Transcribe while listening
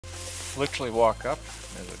literally walk up.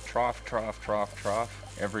 There's a trough, trough, trough,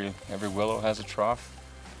 trough. Every willow has a trough,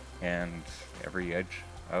 and every edge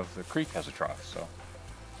of the creek has a trough. So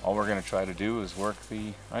all we're going to try to do is work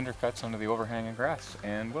the undercuts under the overhanging grass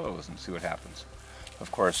and willows and see what happens.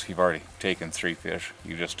 Of course, you've already taken 3 fish.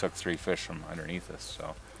 You just took 3 fish from underneath us,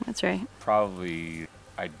 so That's right. probably,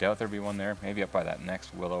 I doubt there'd be one there. Maybe up by that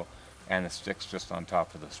next willow and the sticks just on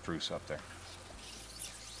top of the spruce up there.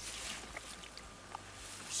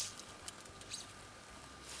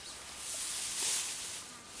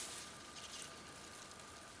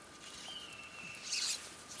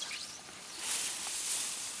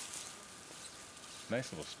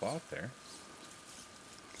 Nice little spot there.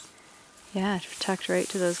 Yeah, tucked right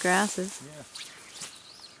to those grasses. Yeah.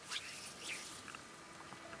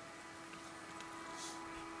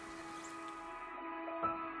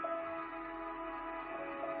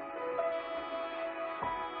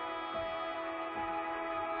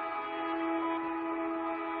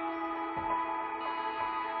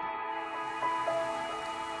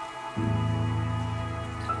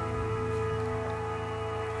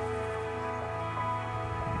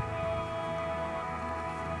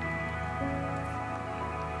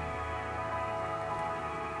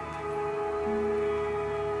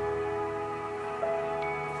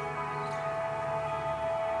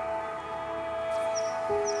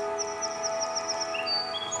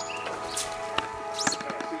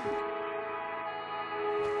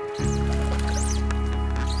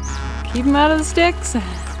 Keep them out of the sticks.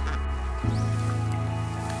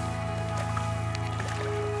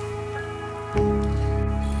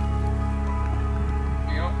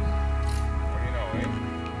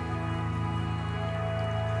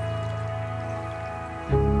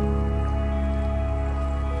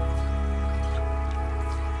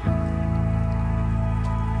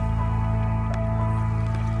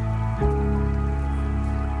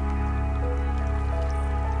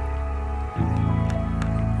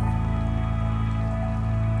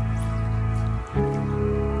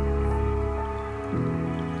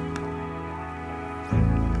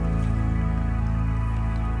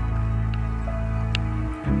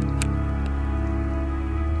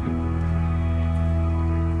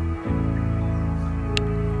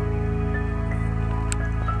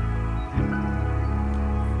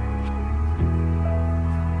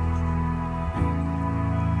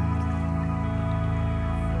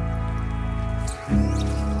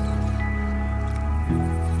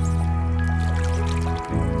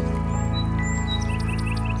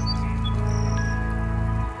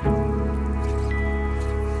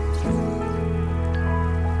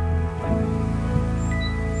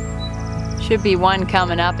 Should be one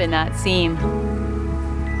coming up in that seam.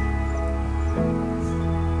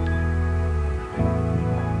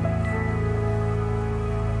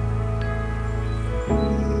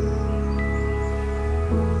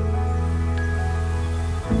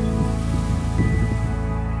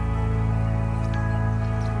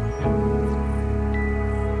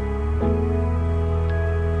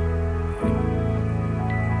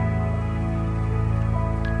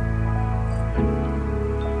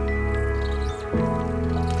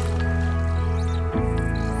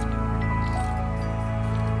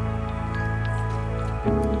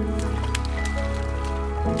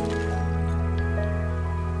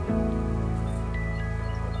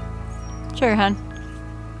 Sure, hon.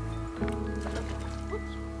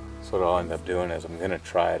 So what I'll end up doing is I'm going to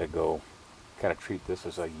try to go kind of treat this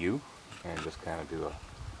as a U and just kind of do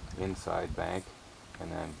a inside bank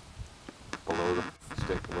and then below the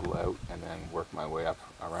stick a little out and then work my way up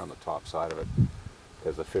around the top side of it,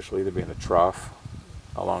 because the fish will either be in the trough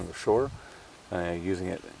along the shore, using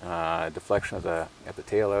it deflection at the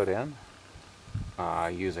tail out end,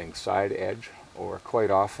 using side edge, or quite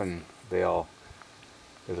often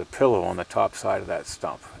there's a pillow on the top side of that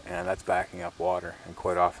stump and that's backing up water, and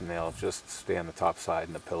quite often they'll just stay on the top side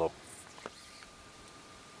in the pillow.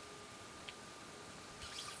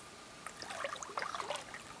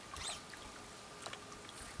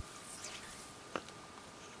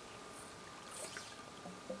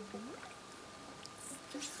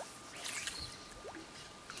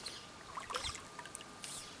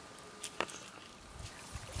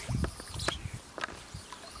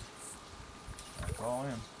 All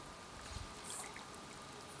in.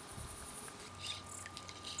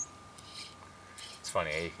 It's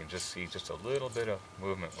funny, you can just see just a little bit of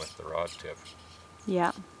movement with the rod tip. Yeah.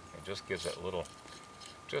 It just gives that little,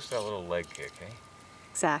 just that little leg kick, eh?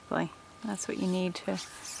 Exactly. That's what you need to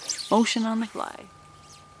motion on the fly.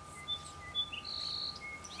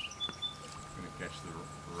 I'm going to catch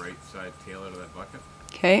the right side tail out of that bucket.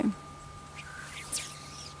 Okay.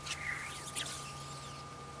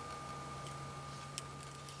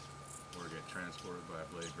 transported by a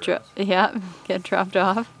blade of grass. Yeah, get dropped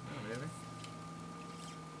off. Oh, maybe.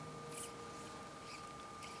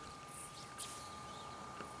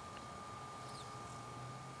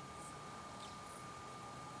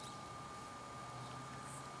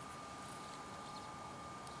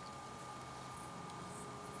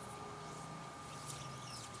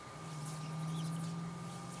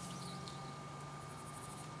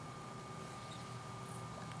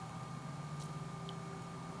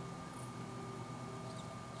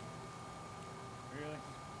 Really?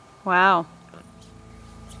 Wow.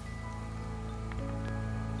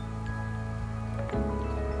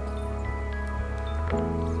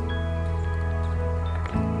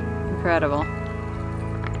 Incredible.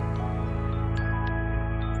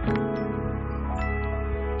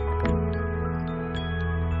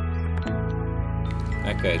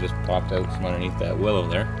 That guy just popped out from underneath that willow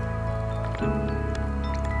there.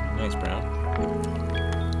 Nice brown.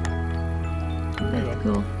 That's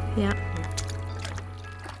cool. Yeah.